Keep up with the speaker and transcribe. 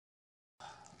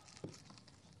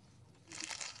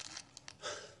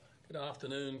Good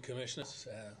afternoon, Commissioners.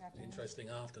 Interesting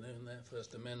afternoon there.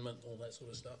 First Amendment, all that sort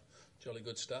of stuff. Jolly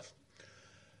good stuff.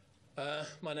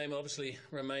 My name obviously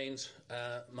remains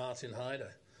Martin Hyde.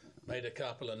 I made a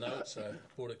couple of notes. I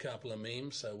brought a couple of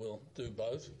memes, so we'll do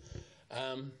both.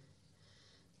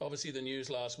 Obviously, the news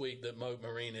last week that Mote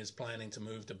Marine is planning to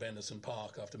move to Benderson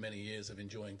Park after many years of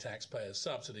enjoying taxpayers'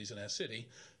 subsidies in our city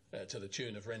to the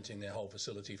tune of renting their whole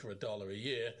facility for $1 a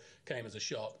year came as a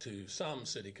shock to some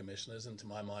city commissioners, and to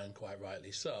my mind, quite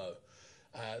rightly so.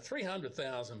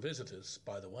 300,000 visitors,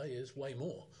 by the way, is way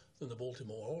more than the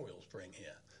Baltimore Orioles bring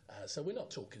here. So we're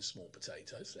not talking small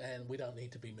potatoes, and we don't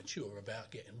need to be mature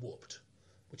about getting whooped,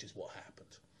 which is what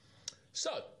happened.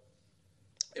 So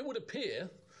it would appear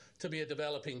to be a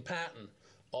developing pattern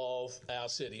of our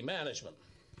city management,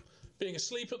 being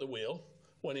asleep at the wheel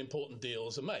when important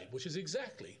deals are made, which is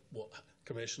exactly what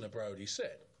Commissioner Brodie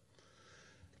said.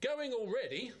 Going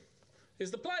already is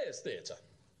the Players Theatre,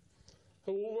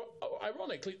 who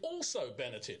ironically also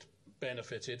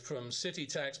benefited from city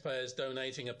taxpayers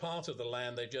donating a part of the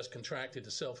land they've just contracted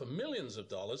to sell for millions of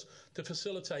dollars to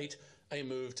facilitate a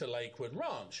move to Lakewood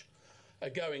Ranch.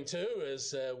 Going to,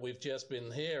 as we've just been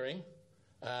hearing,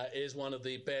 is one of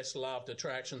the best loved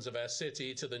attractions of our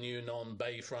city to the new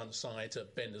non-bayfront site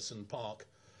at Benderson Park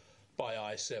by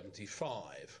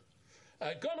I-75.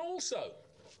 Gone also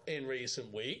in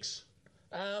recent weeks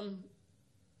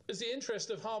is the interest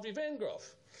of Harvey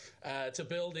Vengroff to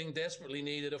building desperately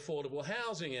needed affordable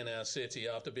housing in our city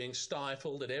after being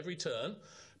stifled at every turn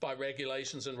by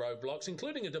regulations and roadblocks,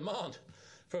 including a demand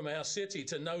from our city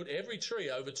to note every tree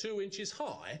over 2 inches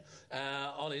high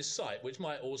on his site, which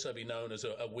might also be known as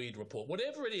a weed report.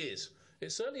 Whatever it is,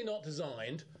 it's certainly not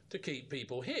designed to keep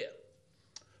people here.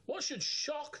 What should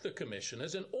shock the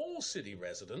commissioners and all city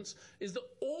residents is that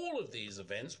all of these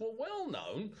events were well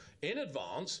known in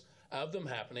advance of them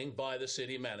happening by the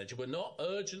city manager, were not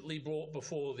urgently brought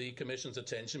before the commission's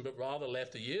attention, but rather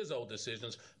left to years-old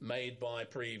decisions made by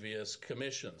previous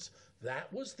commissions.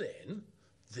 That was then.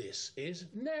 This is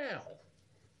now.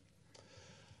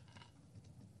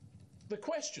 The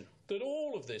question that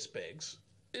all of this begs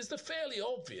is the fairly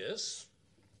obvious,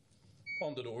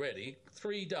 pondered already,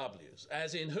 3 W's,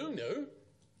 as in who knew,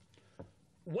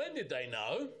 when did they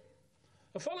know,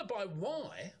 and followed by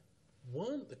why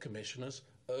weren't the commissioners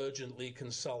urgently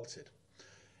consulted.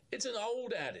 It's an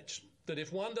old adage that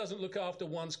if one doesn't look after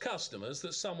one's customers,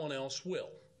 that someone else will.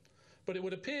 But it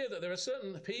would appear that there are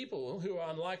certain people who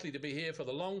are unlikely to be here for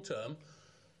the long term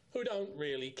who don't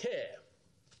really care.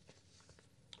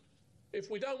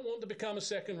 If we don't want to become a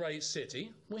second-rate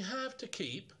city, we have to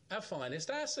keep our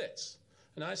finest assets.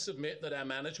 And I submit that our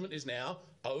management is now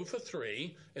 0 for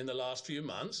 3 in the last few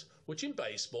months, which in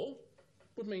baseball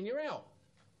would mean you're out.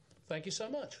 Thank you so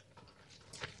much.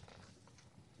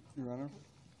 Your Honor?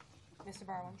 Mr.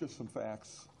 Barwin. Just some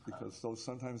facts, because those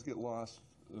sometimes get lost.